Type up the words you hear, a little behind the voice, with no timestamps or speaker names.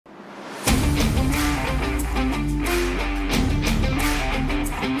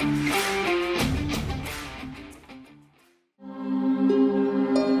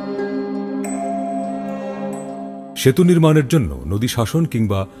সেতু নির্মাণের জন্য, নদী শাসন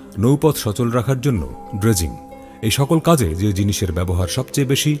কিংবা নৌপথ সচল রাখার জন্য ড্রেজিং, এই সকল কাজে যে জিনিসের ব্যবহার সবচেয়ে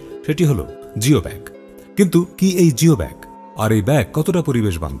বেশি সেটি হলো জিও ব্যাগ। কিন্তু কি এই জিও ব্যাগ, আর এই ব্যাগ কতটা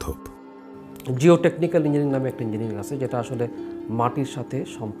পরিবেশ বান্ধব? জিওটেকনিক্যাল ইঞ্জিনিয়ারিং নামে একটা ইঞ্জিনিয়ারিং আছে, যেটা আসলে মাটির সাথে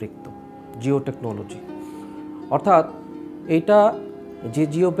সম্পৃক্ত, জিওটেকনোলজি। অর্থাৎ এইটা যে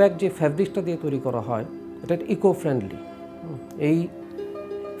জিও ব্যাগ, যে ফ্যাব্রিক্সটা দিয়ে তৈরি করা হয়, এটা ইকো ফ্রেন্ডলি। এই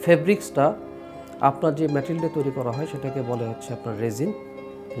ফ্যাব্রিক্সটা আপনার যে ম্যাটেরিয়াল দিয়ে তৈরি করা হয় সেটাকে বলে হচ্ছে আপনার রেজিন।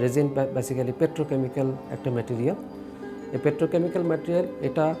 রেজিন বেসিক্যালি পেট্রোকেমিক্যাল একটা ম্যাটেরিয়াল। এই পেট্রোকেমিক্যাল ম্যাটেরিয়াল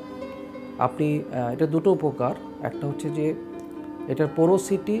এটা এটা দুটো উপকার। একটা হচ্ছে যে এটার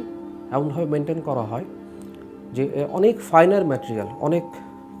পোরোসিটি এমনভাবে মেনটেন করা হয় যে অনেক ফাইনার ম্যাটেরিয়াল, অনেক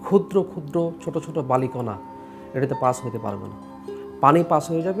ক্ষুদ্র ক্ষুদ্র ছোট ছোট বালিকণা এটাতে পাস হতে পারবে না। পানি পাস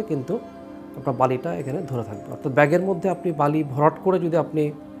হয়ে যাবে কিন্তু আপনার বালিটা এখানে ধরে থাকবে। অর্থাৎ ব্যাগের মধ্যে আপনি বালি ভরাট করে যদি আপনি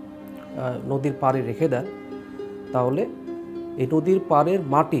নদীর পাড়ে রেখে দেন, তাহলে এই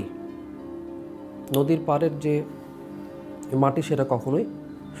নদীর পাড়ের যে মাটি সেটা কখনোই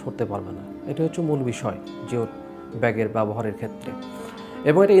সরতে পারবে না। এটা হচ্ছে মূল বিষয় জিও ব্যাগের ব্যবহারের ক্ষেত্রে।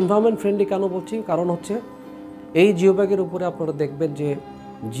 এবং এটা এনভায়রনমেন্ট ফ্রেন্ডলি কেন বলছি, কারণ হচ্ছে এই জিও ব্যাগের উপরে আপনারা দেখবেন যে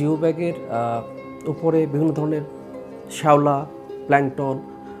জিও ব্যাগের উপরে বিভিন্ন ধরনের শ্যাওলা, প্ল্যাঙ্কটন,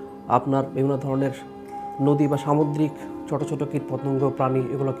 আপনার বিভিন্ন ধরনের নদী বা সামুদ্রিক ছোট ছোট কীটপতঙ্গ, প্রাণী,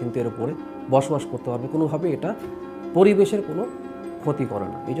 এগুলো কিন্তু এর উপরে বসবাস করতে পারবে। কোনোভাবে এটা পরিবেশের কোনো ক্ষতি করে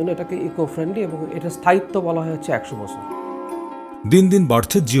না। এই জন্য এটাকে ইকো ফ্রেন্ডলি এবং এটার স্থায়িত্ব বলা হয় হচ্ছে 100 বছর। দিন দিন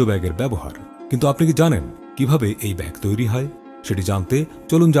বাড়ছে জিও ব্যাগের ব্যবহার, কিন্তু আপনি কি জানেন কিভাবে এই ব্যাগ তৈরি হয়? সেটি জানতে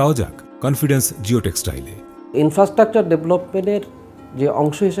চলুন যাওয়া যাক কনফিডেন্স জিও টেক্সটাইলে। ইনফ্রাস্ট্রাকচার ডেভেলপমেন্টের যে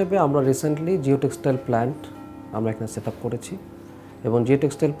অংশ হিসেবে আমরা রিসেন্টলি জিও টেক্সটাইল প্ল্যান্ট আমরা এখানে সেট আপ করেছি। এবং জিও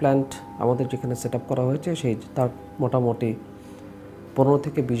টেক্সটাইল প্ল্যান্ট আমাদের যেখানে সেট আপ করা হয়েছে তার মোটামুটি 15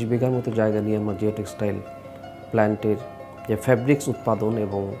 থেকে 20 বিঘার মতো জায়গা নিয়ে আমরা জিও টেক্সটাইল প্ল্যান্টের যে ফ্যাব্রিক্স উৎপাদন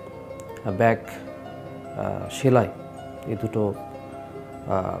এবং ব্যাগ সেলাই, এই দুটো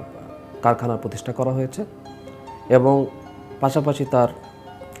কারখানা প্রতিষ্ঠা করা হয়েছে। এবং পাশাপাশি তার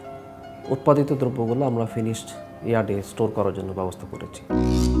উৎপাদিত দ্রব্যগুলো আমরা ফিনিশড ইয়ার্ডে স্টোর করার জন্য ব্যবস্থা করেছি।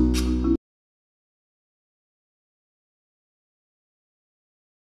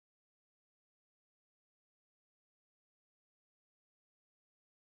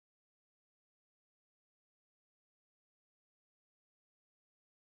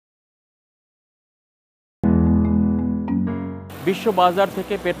 বিশ্ববাজার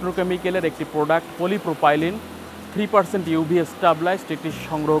থেকে পেট্রোকেমিক্যালের একটি প্রোডাক্ট পলিপ্রোপাইলিন 3% ইউভি স্টাবলাইজড এটি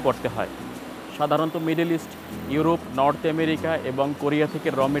সংগ্রহ করতে হয়। সাধারণত middle east, Europe, north America এবং কোরিয়া থেকে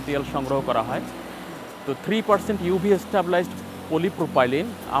র মেটেরিয়াল সংগ্রহ করা হয়। তো 3% ইউভি স্টাবলাইজড পলিপ্রোপাইলিন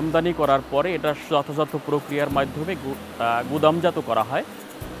আমদানি করার পরে এটা যথাযথ প্রক্রিয়ার মাধ্যমে গুদামজাত করা হয়।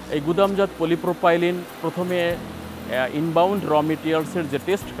 এই গুদামজাত পলিপ্রোপাইলিন প্রথমে ইনবাউন্ড র মেটেরিয়ালসের যে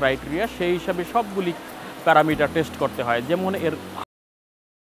টেস্ট ক্রাইটেরিয়া, সেই হিসাবে সবগুলি প্যারামিটার টেস্ট করতে হয়। যেমন এর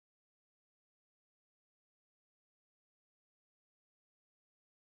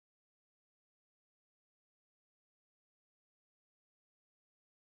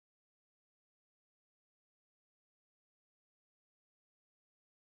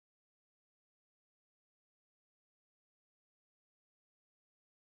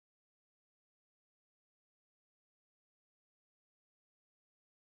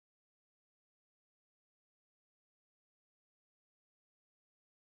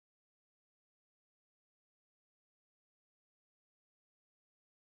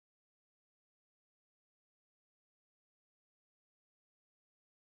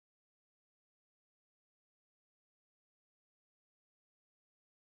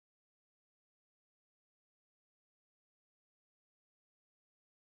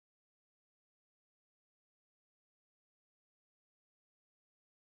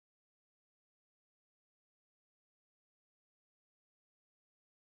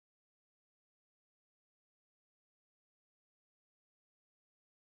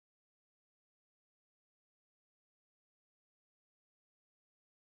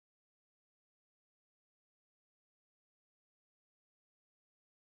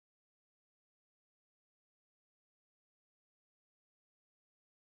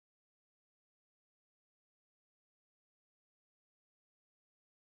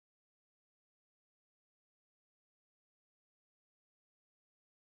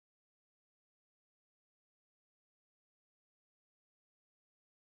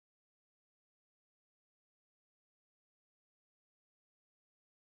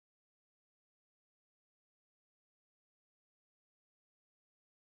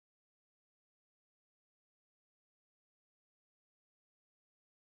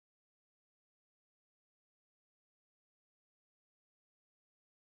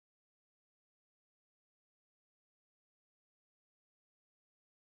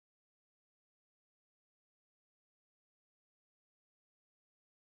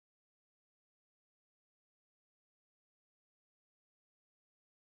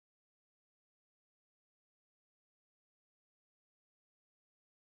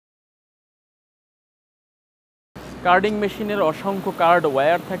কার্ডিং মেশিনের অসংখ্য কার্ড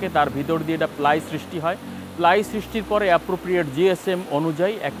ওয়্যার থাকে, তার ভিতর দিয়ে এটা প্লাই সৃষ্টি হয়। প্লাই সৃষ্টির পরে অ্যাপ্রোপ্রিয়েট জিএসএম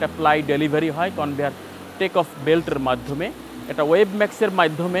অনুযায়ী একটা প্লাই ডেলিভারি হয় কনভেয়ার টেক অফ বেল্টের মাধ্যমে। এটা ওয়েব ম্যাক্সের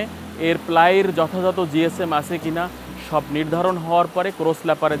মাধ্যমে এর প্লাইয়ের যথাযথ জিএসএম আছে কিনা সব নির্ধারণ হওয়ার পরে ক্রস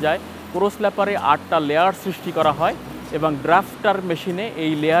ল্যাপারে যায়। ক্রস ল্যাপারে 8টা লেয়ার সৃষ্টি করা হয় এবং ড্রাফটার মেশিনে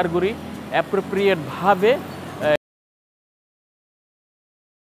এই লেয়ারগুলি অ্যাপ্রোপ্রিয়েটভাবে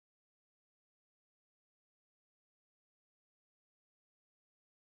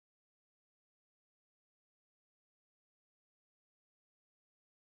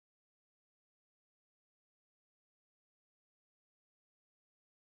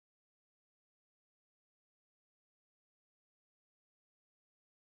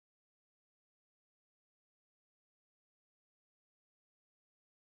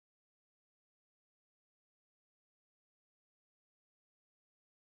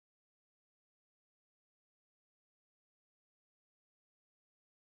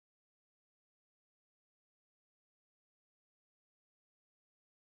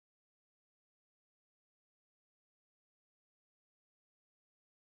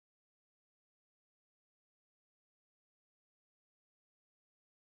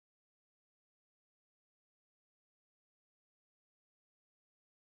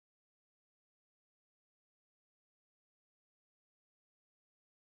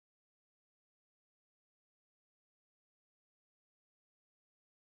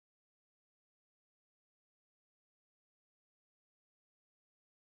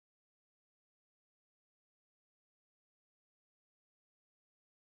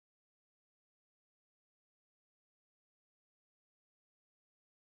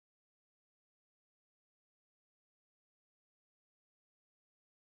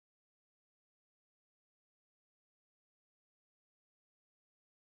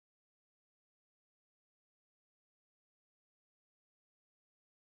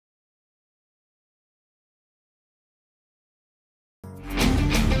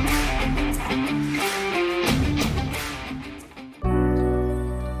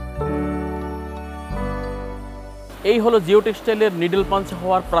এই হলো জিও টেক্সটাইলের নিডল পাঞ্চ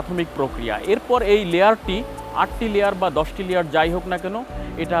হওয়ার প্রাথমিক প্রক্রিয়া। এরপর এই লেয়ারটি 8টি লেয়ার বা 10টি লেয়ার যাই হোক না কেন,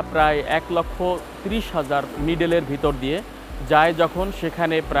 এটা প্রায় 1,30,000 নিডেলের ভিতর দিয়ে যায়। যখন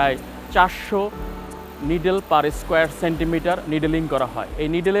সেখানে প্রায় 400 needle per square centimetre needling করা হয়। এই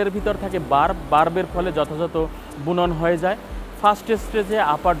নিডেলের ভিতর থাকে বার্বের ফলে যথাযথ বুনন হয়ে যায়। ফার্স্ট স্টেজে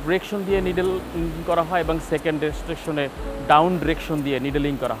আপার ডিরেকশন দিয়ে নিডেল করা হয় এবং সেকেন্ড স্টেশনে ডাউন ডিরেকশন দিয়ে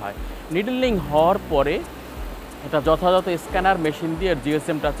নিডেলিং করা হয়। নিডেলিং হওয়ার পরে এটা যথাযথ স্ক্যানার মেশিন দিয়ে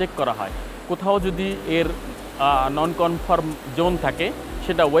জিএসএমটা চেক করা হয়। কোথাও যদি এর নন কনফার্ম জোন থাকে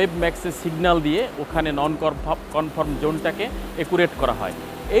সেটা ওয়েব ম্যাক্সের সিগন্যাল দিয়ে ওখানে নন কনফার্ম জোনটাকে একুরেট করা হয়।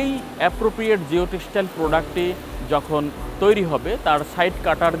 এই অ্যাপ্রোপ্রিয়েট জিও টেক্সটাইল প্রোডাক্টটি যখন তৈরি হবে তার সাইড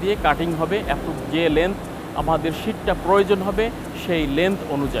কাটার দিয়ে কাটিং হবে যে লেন্থ আমাদের শীটটা প্রয়োজন হবে সেই লেন্থ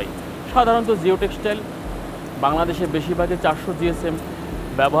অনুযায়ী। সাধারণত জিও টেক্সটাইল বাংলাদেশে বেশিরভাগই 400 জিএসএম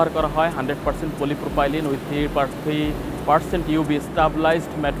ব্যবহার করা হয়, 100% পলিপ্রোপাইলিন উইথ 3% ইউভি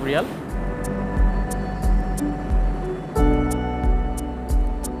স্টাবলাইজড ম্যাটেরিয়াল।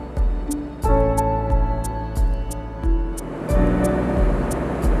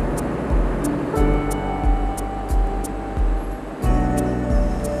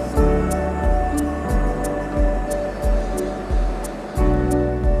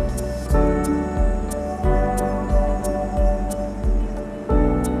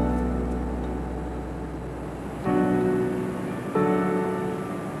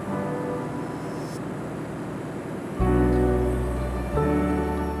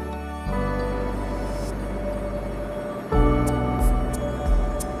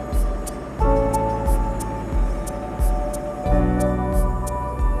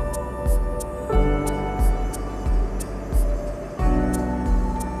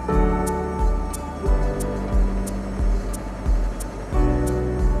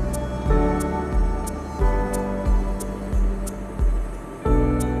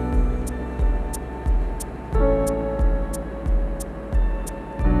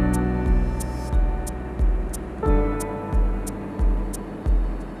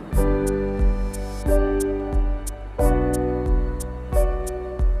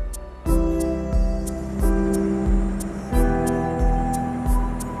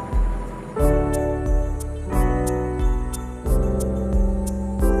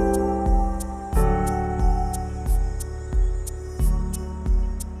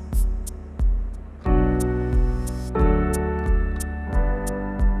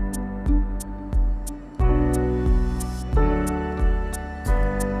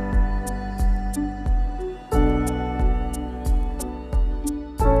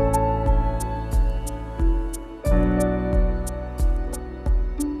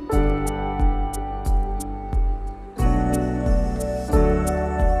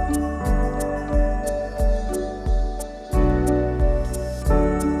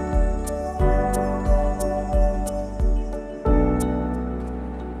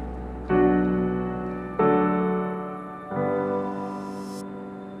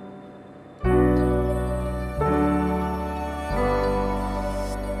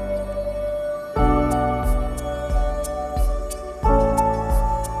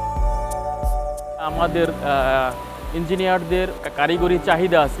 আমাদের ইঞ্জিনিয়ারদের কারিগরি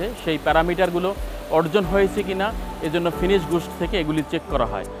চাহিদা আছে সেই প্যারামিটারগুলো অর্জন হয়েছে কিনা এজন্য ফিনিশ গুডস থেকে এগুলি চেক করা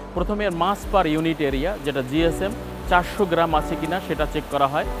হয়। প্রথমে মাস পার ইউনিট এরিয়া যেটা জিএসএম 400 গ্রাম আছে কিনা সেটা চেক করা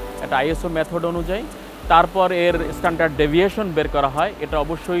হয় এটা আইএসও মেথড অনুযায়ী। তারপর এর স্ট্যান্ডার্ড ডেভিয়েশন বের করা হয়, এটা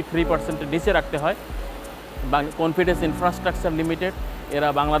অবশ্যই 3%-এর নিচে রাখতে হয়। কনফিডেন্স ইনফ্রাস্ট্রাকচার লিমিটেড এরা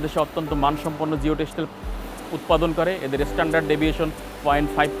বাংলাদেশে অত্যন্ত মানসম্পন্ন জিও টেক্সটাইল উৎপাদন করে, এদের স্ট্যান্ডার্ড ডেভিয়েশন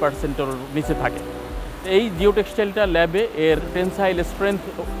 0.5%-এর নিচে থাকে। এই জিও টেক্সটাইলটা ল্যাবে এর টেনসাইল স্ট্রেংথ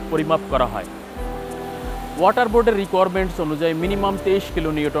পরিমাপ করা হয়। ওয়াটার বোর্ডের রিকোয়ারমেন্টস অনুযায়ী মিনিমাম 23 কিলো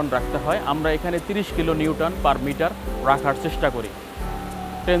নিউটন রাখতে হয়, আমরা এখানে 30 কিলো নিউটন পার মিটার রাখার চেষ্টা করি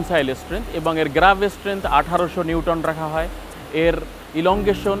টেনসাইল স্ট্রেংথ, এবং এর গ্রাভ স্ট্রেংথ 1800 নিউটন রাখা হয়। এর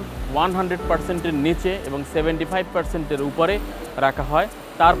ইলংগেশন 100%-এর নিচে এবং 75%-এর উপরে রাখা হয়।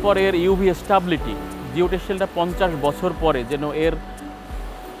 তারপর এর ইউভি স্টাবিলিটি, জিও টেক্সটাইলটা 50 বছর পরে যেন এর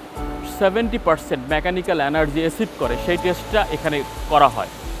 70% মেকানিক্যাল এনার্জি অ্যাসিভ করে সেই টেস্টটা এখানে করা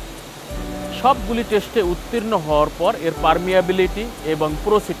হয়। সবগুলি টেস্টে উত্তীর্ণ হওয়ার পর এর পারমিয়াবিলিটি এবং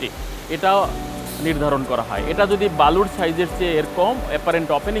পোরোসিটি এটাও নির্ধারণ করা হয়। এটা যদি বালুর সাইজের চেয়ে এর কম অ্যাপারেন্ট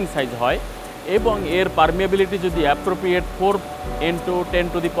ওপেনিং সাইজ হয় এবং এর পারমিয়াবিলিটি যদি appropriate 4 ×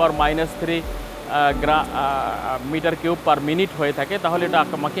 10⁻³ metre cube per minute হয়ে থাকে তাহলে এটা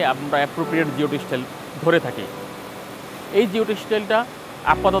আমরা অ্যাপ্রোপ্রিয়েট জিও টেক্সটাইল ধরে থাকি। এই জিও টেক্সটাইলটা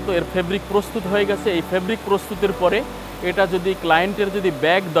আপাতত এর ফেব্রিক প্রস্তুত হয়ে গেছে। এই ফেব্রিক প্রস্তুতের পরে এটা যদি ক্লায়েন্টের যদি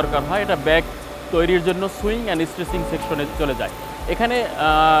ব্যাগ দরকার হয় এটা ব্যাগ তৈরির জন্য সুইং অ্যান্ড স্ট্রেচিং সেকশনে চলে যায়। এখানে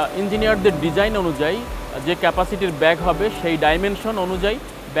ইঞ্জিনিয়ারদের ডিজাইন অনুযায়ী যে ক্যাপাসিটির ব্যাগ হবে সেই ডাইমেনশন অনুযায়ী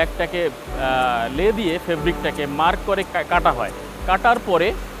ব্যাগটাকে লে দিয়ে ফেব্রিকটাকে মার্ক করে কাটা হয়। কাটার পরে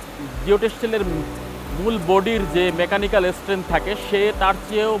জিও টেক্সটাইলের মূল বডির যে মেকানিক্যাল স্ট্রেংথ থাকে সে তার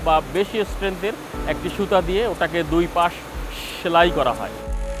চেয়েও বা বেশি স্ট্রেংথের একটি সুতা দিয়ে ওটাকে 2 পাশ সেলাই করা হয়।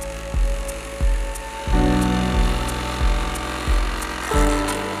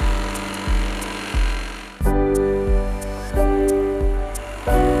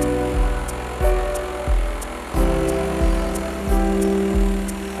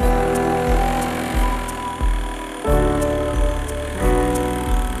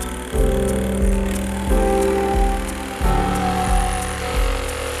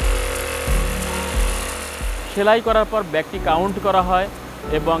 সেলাই করার পর ব্যাগটি কাউন্ট করা হয়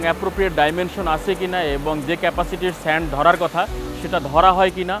এবং অ্যাপ্রোপ্রিয়েট ডাইমেনশন আছে কিনা এবং যে ক্যাপাসিটির স্যান্ড ধরার কথা সেটা ধরা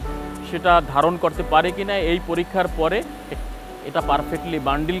হয় কিনা, সেটা ধারণ করতে পারে কিনা, এই পরীক্ষার পরে এটা পারফেক্টলি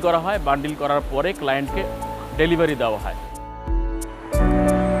বান্ডিল করা হয়। বান্ডিল করার পরে ক্লায়েন্টকে ডেলিভারি দেওয়া হয়।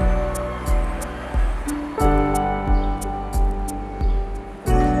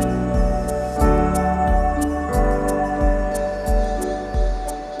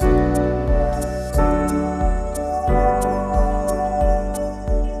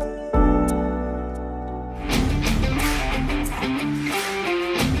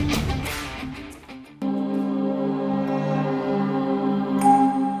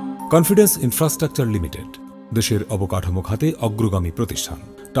 কনফিডেন্স ইনফ্রাস্ট্রাকচার লিমিটেড দেশের অবকাঠামো খাতে অগ্রগামী প্রতিষ্ঠান।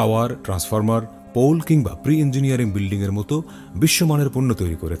 টাওয়ার, ট্রান্সফরমার, পোল কিংবা প্রি ইঞ্জিনিয়ারিং বিল্ডিংয়ের মতো বিশ্বমানের পণ্য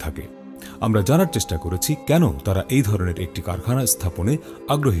তৈরি করে থাকে। আমরা জানার চেষ্টা করেছি কেন তারা এই ধরনের একটি কারখানা স্থাপনে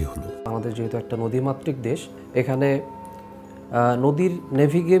আগ্রহী হলো। আমাদের যেহেতু একটা নদীমাতৃক দেশ, এখানে নদীর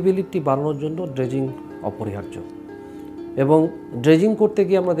নেভিগেবিলিটি বাড়ানোর জন্য ড্রেজিং অপরিহার্য, এবং ড্রেজিং করতে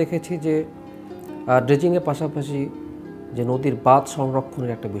গিয়ে আমরা দেখেছি যে ড্রেজিংয়ের পাশাপাশি যে নদীর বাঁধ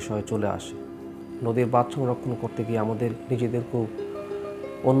সংরক্ষণের একটা বিষয় চলে আসে। নদীর বাঁধ সংরক্ষণ করতে গিয়ে আমাদের নিজেদেরকেও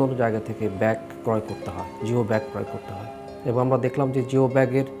অন্য অন্য জায়গা থেকে ব্যাগ ক্রয় করতে হয়, জিও ব্যাগ ক্রয় করতে হয়। এবং আমরা দেখলাম যে জিও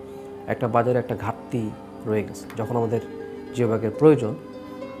ব্যাগের একটা বাজারে একটা ঘাটতি রয়ে গেছে। যখন আমাদের জিও ব্যাগের প্রয়োজন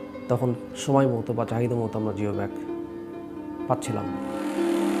তখন সময় মতো বা চাহিদা মতো আমরা জিও ব্যাগ পাচ্ছিলাম না।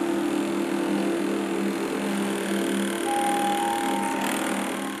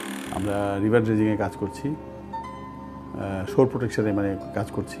 আমরা রিভার ড্রেজিংয়ে কাজ করছি, শোর প্রোটেকশনে মানে কাজ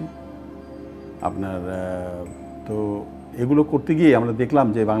করছি আপনার। তো এগুলো করতে গিয়ে আমরা দেখলাম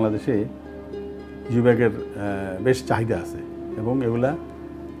যে বাংলাদেশে জিও ব্যাগের বেশ চাহিদা আছে, এবং এগুলা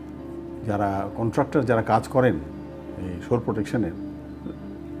যারা কন্ট্রাক্টর যারা কাজ করেন এই শোর প্রোটেকশনের,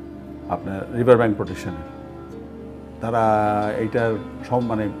 আপনার রিভার ব্যাঙ্ক প্রোটেকশনের, তারা এইটার সব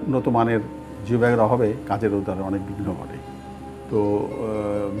মানে উন্নত মানের জিও ব্যাগের অভাবে কাজের তারা অনেক বিঘ্ন ঘটে। তো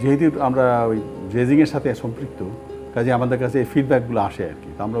যেহেতু আমরা ওই ড্রেজিংয়ের সাথে সম্পৃক্ত, কাজে আমাদের কাছে এই ফিডব্যাকগুলো আসে আর কি।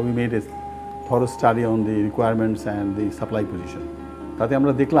 তো আমরা we made a thorough study on the requirements and the supply position. তাতে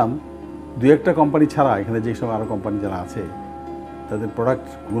আমরা দেখলাম 2-1টা কোম্পানি ছাড়া এখানে যেসব আরও কোম্পানি যারা আছে তাদের প্রোডাক্ট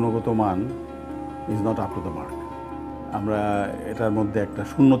গুণগত মান is not up to the mark. আমরা এটার মধ্যে একটা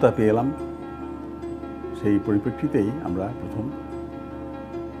শূন্যতা পেয়ে এলাম। সেই পরিপ্রেক্ষিতেই আমরা প্রথম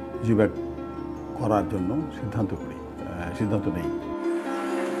জিও ব্যাগ করার জন্য সিদ্ধান্ত নেই।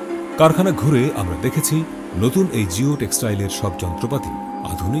 কারখানা ঘুরে আমরা দেখেছি নতুন এই জিও টেক্সটাইলের সব যন্ত্রপাতি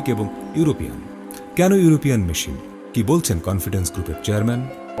আধুনিক এবং ইউরোপিয়ান। কেন ইউরোপিয়ান মেশিন? কি বলছেন কনফিডেন্স গ্রুপের chairman?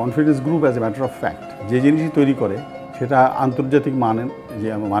 Confidence group as a matter of fact যে জিনিসই তৈরি করে সেটা আন্তর্জাতিক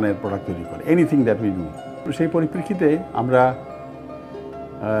মানের প্রোডাক্ট তৈরি করে, এনিথিং দ্যাট উই ডু। সেই পরিপ্রেক্ষিতে আমরা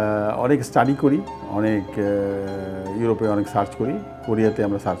অনেক স্টাডি করি, অনেক ইউরোপে অনেক সার্চ করি, কোরিয়াতে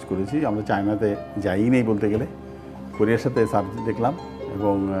আমরা সার্চ করেছি, আমরা চায়নাতে যাই নেই বলতে গেলে, কোরিয়ার সাথে সার্চ দেখলাম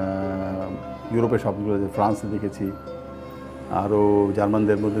এবং ইউরোপে সবগুলো ফ্রান্সে দেখেছি, আরও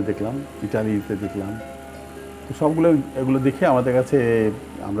জার্মানদের মধ্যে দেখলাম, ইটালিতে দেখলাম। তো এগুলো দেখে আমাদের কাছে,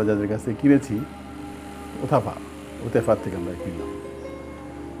 আমরা যাদের কাছে কিনেছি ওতেফার থেকে আমরা কিনলাম।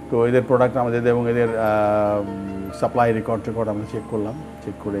 তো এদের প্রোডাক্ট আমাদের এবং এদের সাপ্লাই রেকর্ড আমরা চেক করলাম,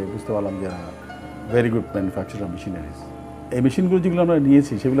 চেক করে বুঝতে পারলাম যে very good manufacture of machineries. এই মেশিনগুলো যেগুলো আমরা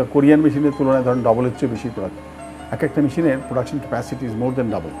নিয়েছি সেগুলো কোরিয়ান মেশিনের তুলনায় ধরেন ডবলের চেয়ে বেশি প্রোডাক্ট। একটা মেশিনের production capacity is more then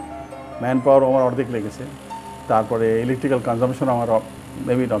double. Man power আমার অর্ধেক লেগেছে, তারপরে ইলেকট্রিক্যাল কনজামশন আমার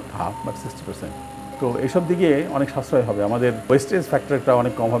মেবি নট হাফ বাট 60%। তো এইসব দিকে অনেক সাশ্রয় হবে, আমাদের ওয়েস্টেজ ফ্যাক্টরটা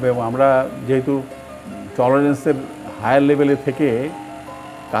অনেক কম হবে এবং আমরা যেহেতু টলারেন্সের হায়ার লেভেলে থেকে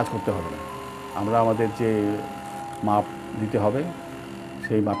কাজ করতে হবে না, আমরা আমাদের যে মাপ দিতে হবে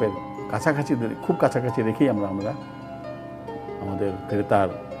সেই মাপের কাছাকাছি, খুব কাছাকাছি রেখেই আমরা আমাদের ক্রেতার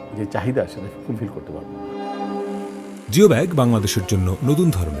যে চাহিদা সেটা ফুলফিল করতে পারবো। জিও ব্যাগ বাংলাদেশের জন্য নতুন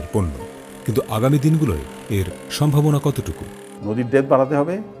ধরনের পণ্য, কিন্তু আগামী দিনগুলোয় এর সম্ভাবনা কতটুকু? নদীর ডেপথ বাড়াতে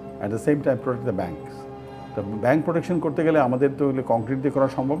হবে, at the same time protect the banks. তো ব্যাঙ্ক প্রোটেকশন করতে গেলে আমাদের তো কংক্রিট দিয়ে করা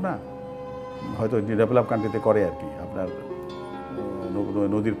সম্ভব না, হয়তো ডেভেলপ কান্ট্রিতে করে আর কি, আপনার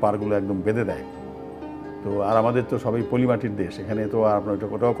নদীর পাড়গুলো একদম বেঁধে দেয়। তো আর আমাদের তো সবাই পলিমাটির দেশ, এখানে তো আর আপনার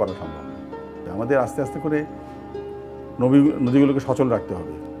ওটাও করা সম্ভব না। আমাদের আস্তে আস্তে করে নদীগুলোকে সচল রাখতে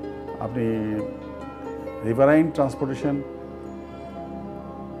হবে। আপনি riverine transportation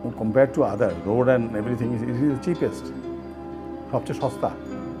compare to other road and everything is cheapest, সবচেয়ে সস্তা।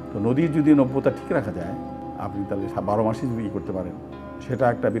 তো নদীর যদি নব্যতা ঠিক রাখা যায়, আপনি তাহলে 12 মাসই যদি করতে পারেন, সেটা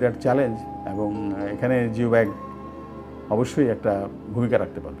একটা বিরাট চ্যালেঞ্জ এবং এখানে জিও ব্যাগ অবশ্যই একটা ভূমিকা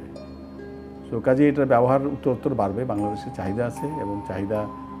রাখতে পারবে। সো কাজে এটার ব্যবহার উত্তর বাড়বে, বাংলাদেশের চাহিদা আছে এবং চাহিদা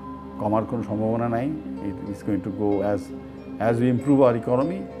কমার কোনো সম্ভাবনা নাই। It is going to go as we improve hour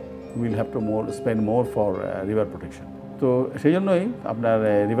economy, will have to spend more for river protection. তো সেই জন্যই আপনার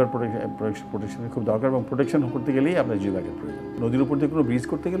রিভার প্রোটেকশনের খুব দরকার এবং প্রোটেকশন করতে গেলেই আপনার জিও ব্যাগের প্রয়োজন। নদীর উপর দিয়ে কোনো ব্রিজ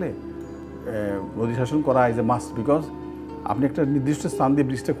করতে গেলে নদী শাসন করা ইজ এ মাস্ট, বিকজ আপনি একটা নির্দিষ্ট স্থান দিয়ে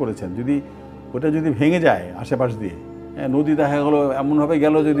ব্রিজটা করেছেন, ওটা যদি ভেঙে যায় আশেপাশ দিয়ে, নদী দেখা গেলো এমনভাবে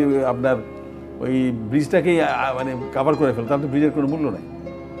গেল যদি আপনার ওই ব্রিজটাকেই মানে কাভার করে ফেল, তাহলে তো ব্রিজের কোনো মূল্য নেই।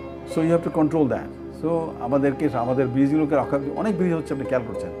 So you have to control that. So আমাদের ব্রিজগুলোকে রক্ষা, অনেক ব্রিজ হচ্ছে আপনি খেয়াল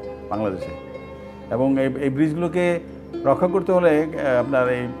করছেন বাংলাদেশে, এবং এই ব্রিজগুলোকে রক্ষা করতে হলে আপনার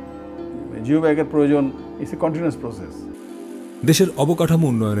এই জিও ব্যাগের প্রয়োজন। It's a continuous process. দেশের অবকাঠামো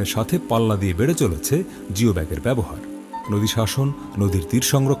উন্নয়নের সাথে পাল্লা দিয়ে বেড়ে চলেছে জিও ব্যাগের ব্যবহার। নদী শাসন, নদীর তীর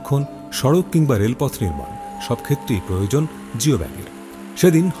সংরক্ষণ, সড়ক কিংবা রেলপথ নির্মাণ, সব ক্ষেত্রেই প্রয়োজন জিও ব্যাগের।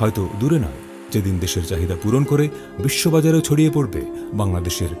 সেদিন হয়তো দূরে নয় যেদিন দেশের চাহিদা পূরণ করে বিশ্ববাজারেও ছড়িয়ে পড়বে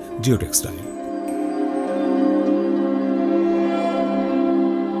বাংলাদেশের জিও টেক্সটাইল।